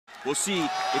We'll see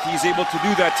if he's able to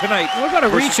do that tonight. What about a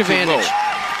reach advantage?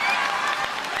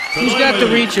 Who's got the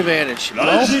reach advantage?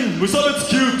 Rising 無差別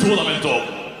級トーナメント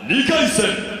2回戦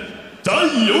第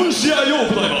4試合を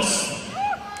行います。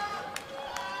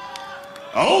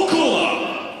青コーナ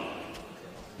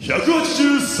ー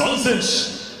183センチ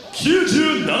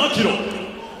97キロ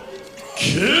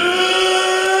キン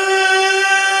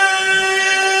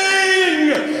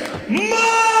グマ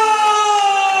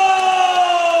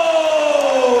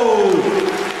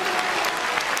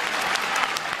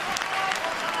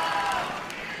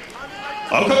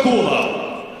赤コーナ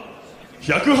ー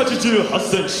188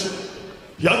センチ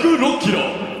106キロ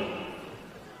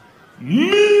ミ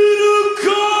ルコ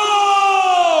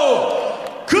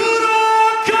クロ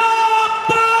カッ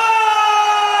プ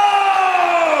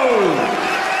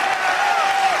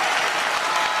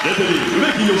レフェリー植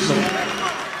木義則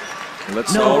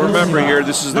Let's all remember here,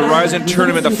 this is the Ryzen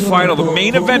tournament, the final, the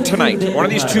main event tonight. One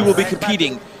of these two will be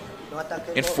competing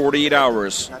in 48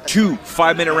 hours. 2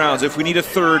 5-minute rounds. If we need a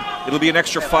third, it'll be an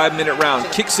extra 5-minute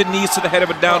round. Kicks and knees to the head of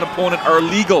a downed opponent are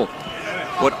legal.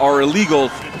 What are illegal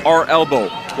are elbow.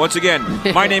 Once again,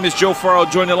 my name is Joe Farrell,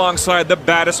 joined alongside the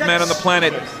baddest man on the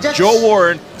planet, Joe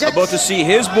Warren, about to see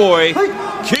his boy,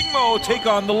 King Mo, take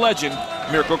on the legend,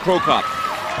 Mirko Krokop.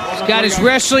 He's got his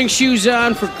wrestling shoes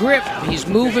on for grip. He's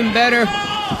moving better.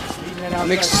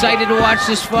 I'm excited to watch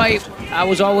this fight. I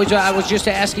was just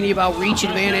asking you about reach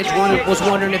advantage. Was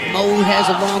wondering if Mo has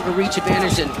a longer reach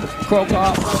advantage than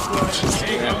Krokop.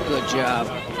 Yeah, good job.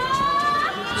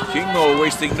 King Mo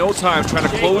wasting no time trying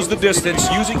to close the distance,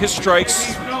 using his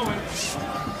strikes.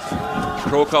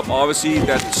 Krokop, obviously,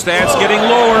 that stance getting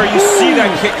lower. You see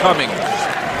that kick coming.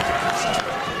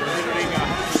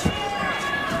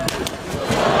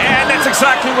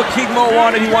 Exactly what King Mo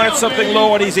wanted. He wanted something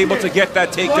low, and he's able to get that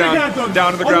takedown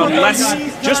down to the ground.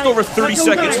 Just over 30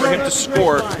 seconds for him to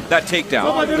score that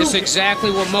takedown. This is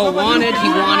exactly what Mo wanted. He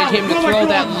wanted him to throw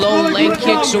that low leg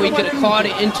kick so he could have caught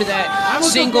it into that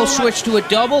single switch to a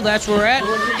double. That's where we're at.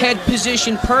 Head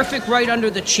position perfect right under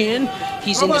the chin.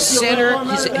 He's in the center.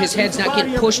 His head's not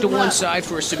getting pushed to one side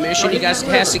for a submission. He has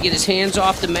to get his hands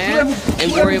off the mat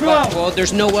and worry about, well,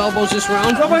 there's no elbows this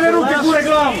round.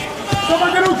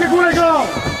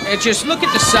 And just look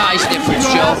at the size difference,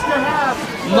 Joe.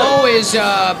 Mo is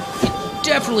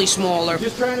definitely smaller.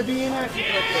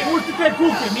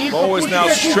 Mo is now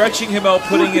stretching him out,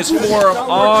 putting his forearm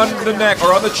on the neck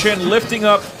or on the chin, lifting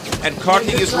up and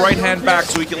cocking his right hand back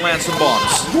so he can land some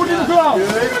bombs.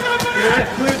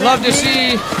 Love to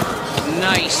see.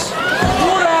 Nice.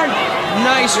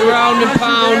 Nice round and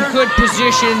pound, good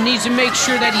position. Needs to make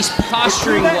sure that he's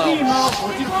posturing well.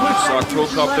 Saw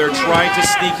Krokop there trying to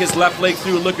sneak his left leg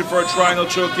through, looking for a triangle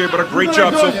choke here, but a great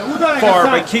job so far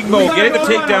by King Mo, getting the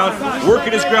takedown,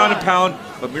 working his ground and pound.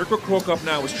 But Mirko Krokop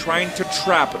now is trying to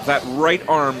trap that right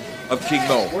arm of King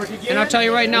Mo. And I'll tell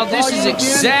you right now, this is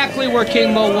exactly where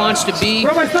King Mo wants to be. He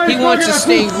wants to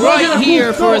stay right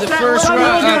here for the first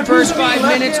 5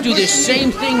 minutes, do the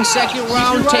same thing second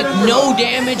round, take no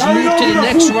damage, move to the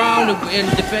next round and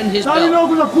defend his belt.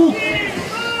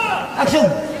 Action!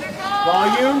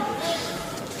 Volume.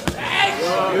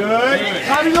 Good.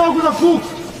 Coming over the hook.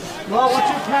 Well, watch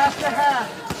your pass to half.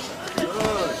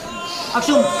 Good.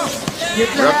 Action.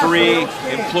 Referee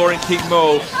imploring King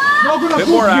Mo a bit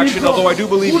more action, although I do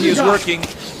believe he is working.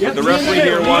 The referee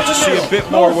here wants to see a bit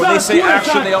more. When they say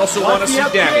action, they also want to see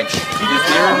damage.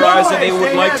 Here in Ryzen, they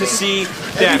would like to see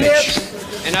damage.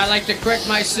 And I like to correct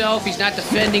myself, he's not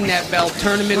defending that belt.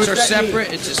 Tournaments are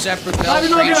separate, it's a separate belt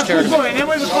for each tournament.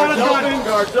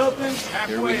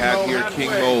 Here we have King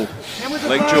Mo,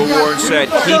 like Joe Warren said,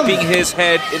 keeping his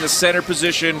head in the center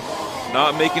position,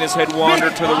 not making his head wander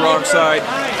to the wrong side.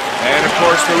 And of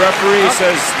course the referee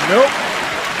says, nope,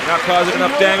 you're not causing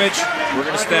enough damage, we're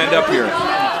going to stand up here.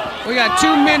 We got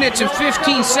 2 minutes and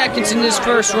 15 seconds in this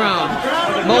first round.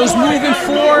 Mo's moving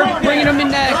forward, bringing him in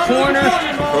that corner.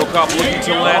 Krokop looking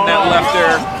to land that left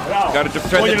there. Got to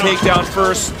defend the takedown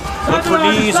first. Look for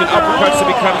knees and uppercuts to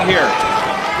be coming here.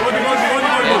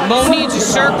 And Mo needs to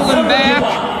circle him back,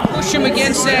 push him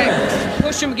against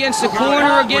the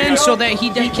corner again so that he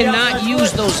cannot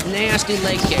use those nasty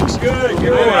leg kicks.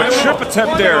 Oh, a trip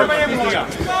attempt there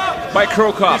by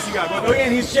Krokop.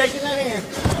 He's shaking that hand.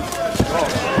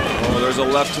 Oh, there's a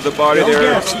left to the body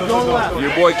there.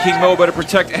 Your boy King Mo better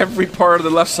protect every part of the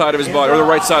left side of his body, or the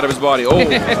right side of his body. Oh,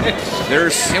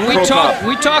 there's And we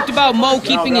Krokop. talked about Mo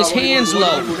keeping his hands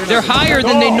low. They're higher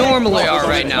than they normally are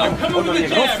right now. I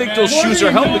don't think those shoes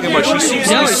are helping him much. He seems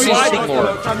to be sliding more.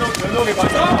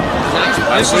 Nice.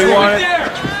 That's what he wanted.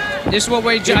 This is what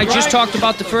I just talked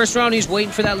about the first round. He's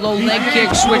waiting for that low leg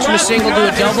kick, switch from a single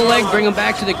to a double leg, bring him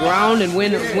back to the ground, and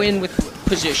win with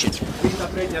position.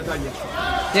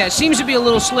 Yeah, it seems to be a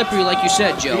little slippery, like you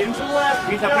said, Joe.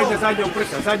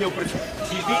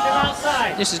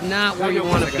 This is not where you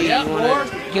want to be. You want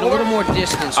to get a little more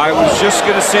distance. I was just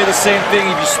going to say the same thing.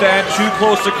 If you stand too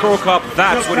close to Cro Cop,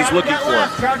 that's what he's looking for.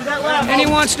 And he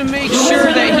wants to make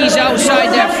sure that he's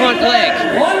outside that front leg,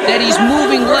 that he's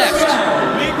moving left.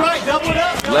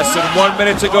 Less than 1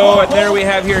 minute to go, and there we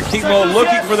have here King Mo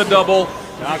looking for the double.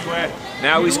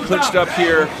 Now he's clinched up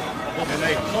here.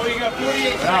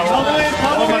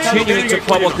 Continuing to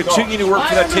pummel, continuing to work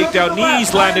for that takedown.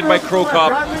 Knees landed by Cro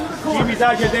Cop.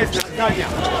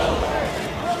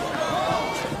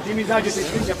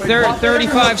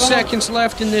 35 seconds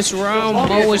left in this round.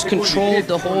 Mo has controlled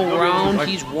the whole round.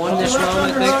 He's won this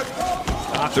round, I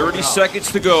think. 30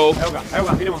 seconds to go.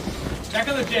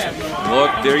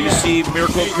 Look, there you see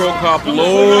Mirko Cro Cop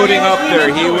loading up there.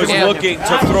 He was looking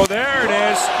to throw. There it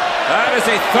is. That is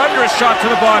a thunderous shot to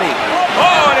the body.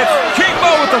 Oh, and it's King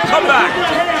Mo with the comeback.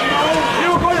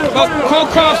 But Cro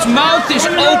Cop's mouth is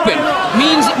open,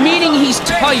 meaning he's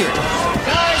tired.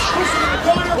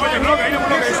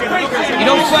 You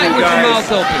don't fight with your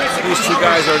mouth open. These two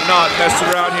guys are not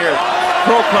messing around here.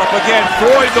 Cro Cop again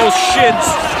throwing those shins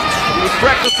with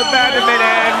reckless abandonment,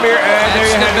 and there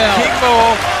you have it. King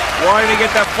Mo wanting to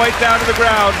get that fight down to the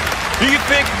ground. Do you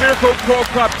think Mirko Cro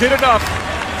Cop did enough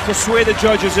to sway the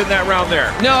judges in that round there?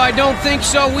 No, I don't think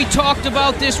so. We talked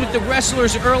about this with the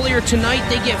wrestlers earlier tonight.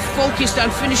 They get focused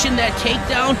on finishing that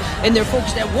takedown, and they're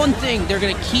focused at one thing. They're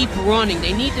going to keep running.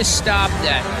 They need to stop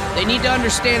that. They need to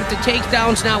understand if the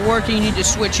takedown's not working, you need to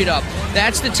switch it up.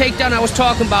 That's the takedown I was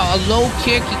talking about. A low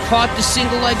kick. He caught the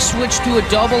single leg switch to a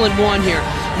double and won here.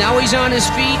 Now he's on his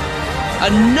feet.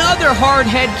 Another hard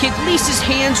head kick. At least his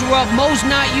hands were up. Mo's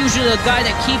not usually a guy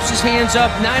that keeps his hands up.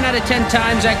 9 out of 10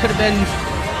 times that could have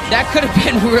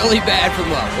been really bad for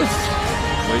Mo.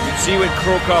 Well, you can see when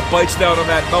Cro Cop bites down on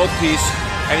that mouthpiece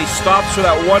and he stops for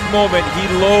that one moment, he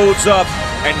loads up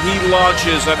and he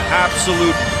launches an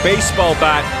absolute baseball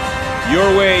bat your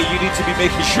way. You need to be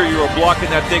making sure you are blocking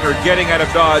that thing or getting out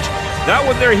of dodge. That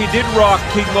one there, he did rock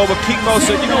King Mo, but King Mo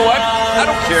said, you know what? I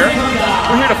don't care.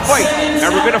 We're here to fight, and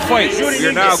we're going to fight.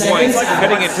 We're now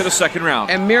heading into the second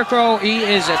round. And Mirko, he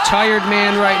is a tired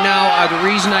man right now. The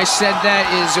reason I said that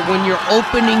is that when you're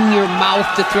opening your mouth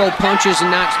to throw punches and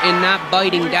not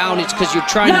biting down, it's because you're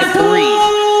trying to breathe.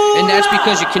 And that's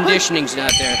because your conditioning's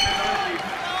not there.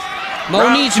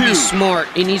 Mo needs to be smart.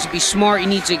 He needs to be smart. He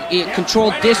needs to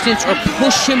control distance or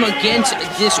push him against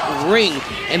this ring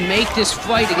and make this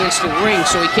fight against the ring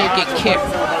so he can't get kicked.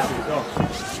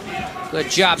 Good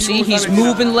job. See, he's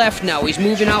moving left now. He's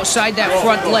moving outside that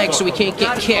front leg so he can't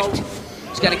get kicked.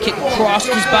 He's got to kick across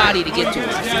his body to get to him.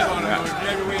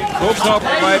 Cro Cop,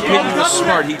 in my opinion, was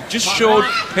smart. He just showed,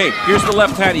 hey, here's the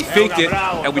left hand. He faked it,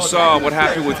 and we saw what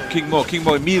happened with King Mo. King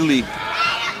Mo immediately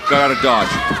got out of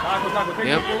dodge.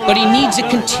 Yep. But he needs to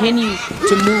continue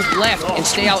to move left and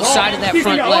stay outside of that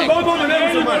front leg.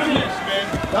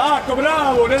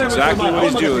 That's exactly what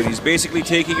he's doing. He's basically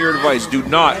taking your advice. Do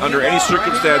not, under any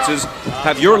circumstances,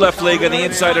 have your left leg on the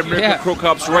inside of Mirko Cro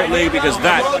Cop's right leg, because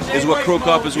that is what Cro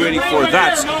Cop is waiting for.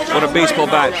 That's when a baseball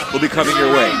bat will be coming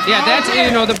your way. Yeah, that's,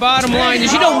 you know, the bottom line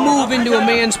is you don't move into a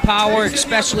man's power,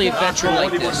 especially a veteran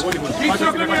like this. I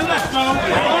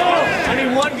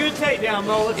need one good takedown,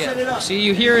 Mo. Let's set it up. See,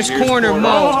 you hear his corner,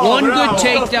 Mo. One good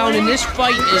takedown, and this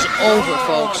fight is over,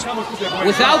 folks.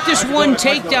 Without this one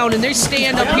takedown, and they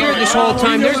stand up here this whole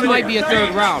time, there might be a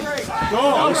third round.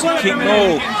 Now we see King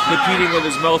Mo competing with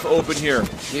his mouth open here.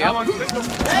 Yep. Oh, a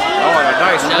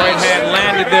nice right hand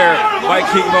landed there by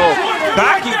King Mo,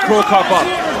 backing Cro Cop up.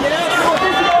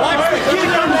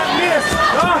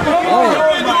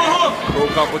 Cro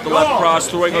Cop with the left cross,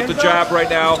 throwing out the jab right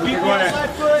now. A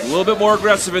little bit more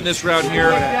aggressive in this round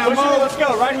here. Let's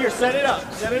go, right here, set it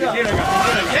up. Set it up.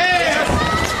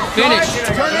 Finish.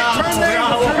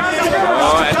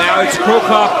 Oh, and now it's Cro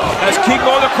Cop as King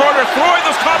Mo in the corner, throwing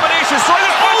those combinations, throwing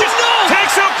those punches,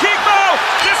 takes out King Mo.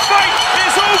 This fight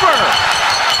is over.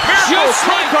 Just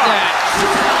like that.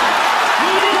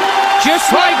 Just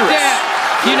like that.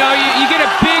 You know, you get a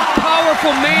big,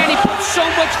 powerful man. He puts so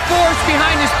much force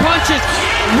behind his punches.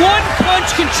 One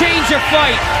punch can change a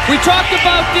fight. We talked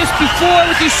about this before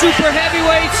with these super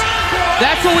heavyweights.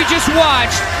 That's what we just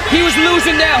watched. He was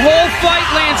losing that whole fight,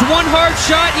 lands one hard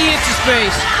shot, he hits his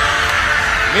face.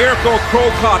 Mirko Cro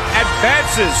Cop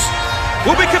advances.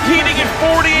 We'll be competing in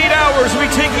 48 hours. We'll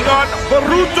be taking on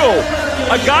Baruto,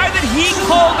 a guy that he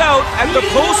called out at the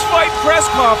post-fight press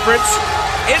conference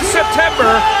in September,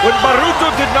 when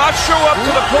Baruto did not show up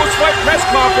to the post-fight press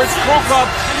conference, Cro Cop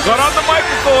got on the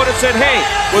microphone and said, hey,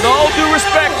 with all due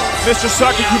respect, Mr.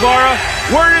 Sakakibara,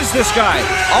 where is this guy?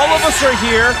 All of us are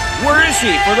here. Where is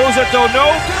he? For those that don't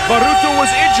know, Baruto was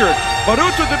injured.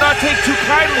 Baruto did not take too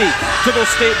kindly to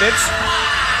those statements.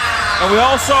 And we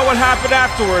all saw what happened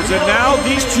afterwards. And now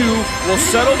these two will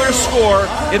settle their score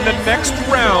in the next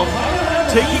round,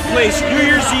 taking place New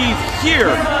Year's Eve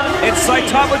here in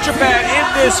Saitama, Japan, in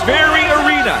this very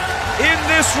arena, in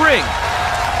this ring,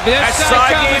 as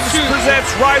Games presents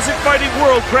Rising Fighting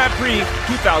World Grand Prix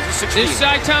 2016. This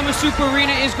Saitama Super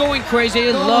Arena is going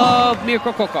crazy. Love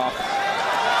Mirko Kokov.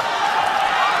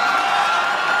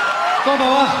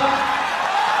 Konbanwa.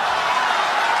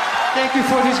 Thank you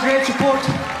for this great support.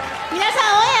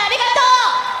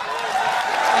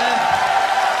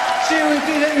 See you in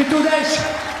 2 days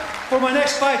for my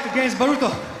next fight against Baruto.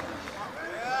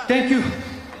 Thank you.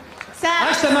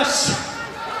 愛してます。2日後、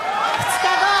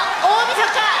大晦日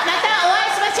またお会い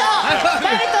しましょう。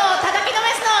バルトを叩きの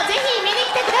めすのぜひ見に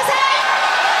来てくださ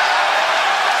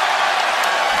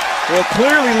い。 Well,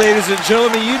 clearly, ladies and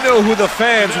gentlemen, you know who the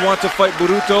fans want to fight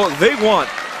Baruto. They want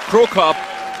Cro Cop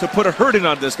to put a hurting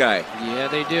on this guy. Yeah,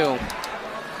 they do.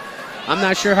 I'm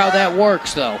not sure how that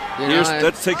works, though.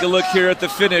 Let's take a look here at the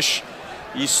finish.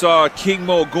 You saw King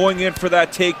Mo going in for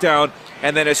that takedown,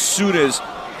 and then as soon as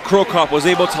Cro Cop was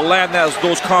able to land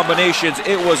those combinations,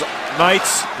 it was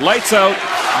lights out,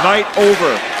 night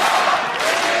over.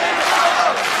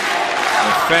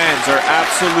 The fans are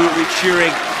absolutely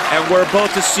cheering, and we're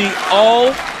about to see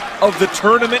all of the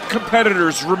tournament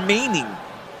competitors remaining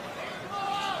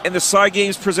in the Sai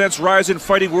Games presents Rising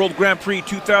Fighting World Grand Prix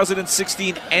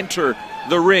 2016 enter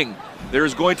the ring. There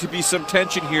is going to be some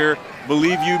tension here,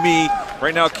 believe you me.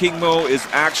 Right now, King Mo is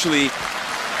actually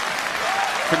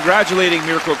congratulating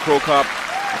Mirko Cro Cop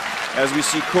as we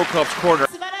see Cro Cop's corner.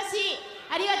 素晴らしい、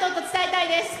ありがとうと伝えたい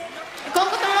です。今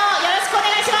後ともよろしくお願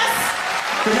いします。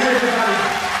で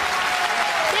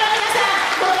は皆さん、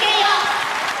ごきげんよう。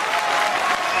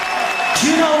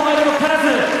急な大前でも変わらず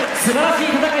素晴らしい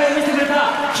戦いを見せてくれ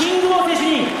たキングモー選手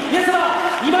に皆様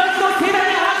今一度盛大な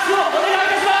拍手をお願いいた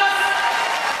します。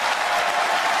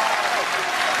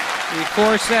 He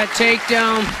forced that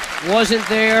takedown, wasn't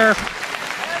there.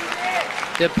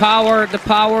 The power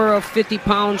of 50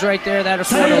 pounds right there,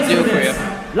 that's what it'll do for you.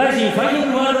 Rising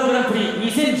Fighting World Grand Prix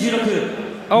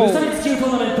 2016無差別級ト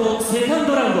ーナメントセカン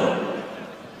ドラウンド。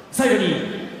最後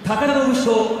に高田信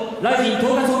人ライジン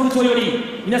統括本部長よ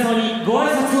り皆様にご挨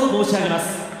拶を申し上げま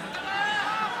す。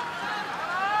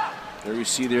 There we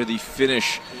see there the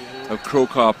finish of Cro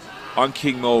Cop on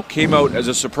King Mo. Came out as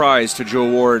a surprise to Joe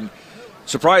Warren.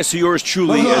 Surprise to yours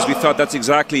truly, as we thought that's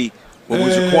exactly what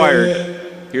was required.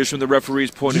 Here's from the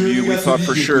referee's point of view. We thought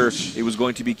for sure it was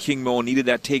going to be King Mo, needed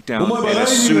that takedown. And as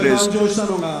soon as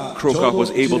Cro Cop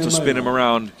was able to spin him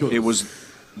around, it was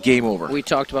game over. We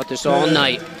talked about this all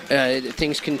night.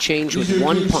 Things can change with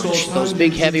one punch. Those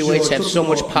big heavyweights have so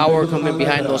much power coming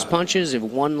behind those punches. If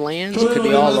one lands, it could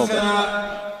be all over.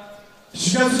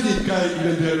 4月に1回イ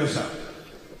ベントやりました。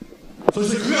そ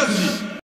して9月に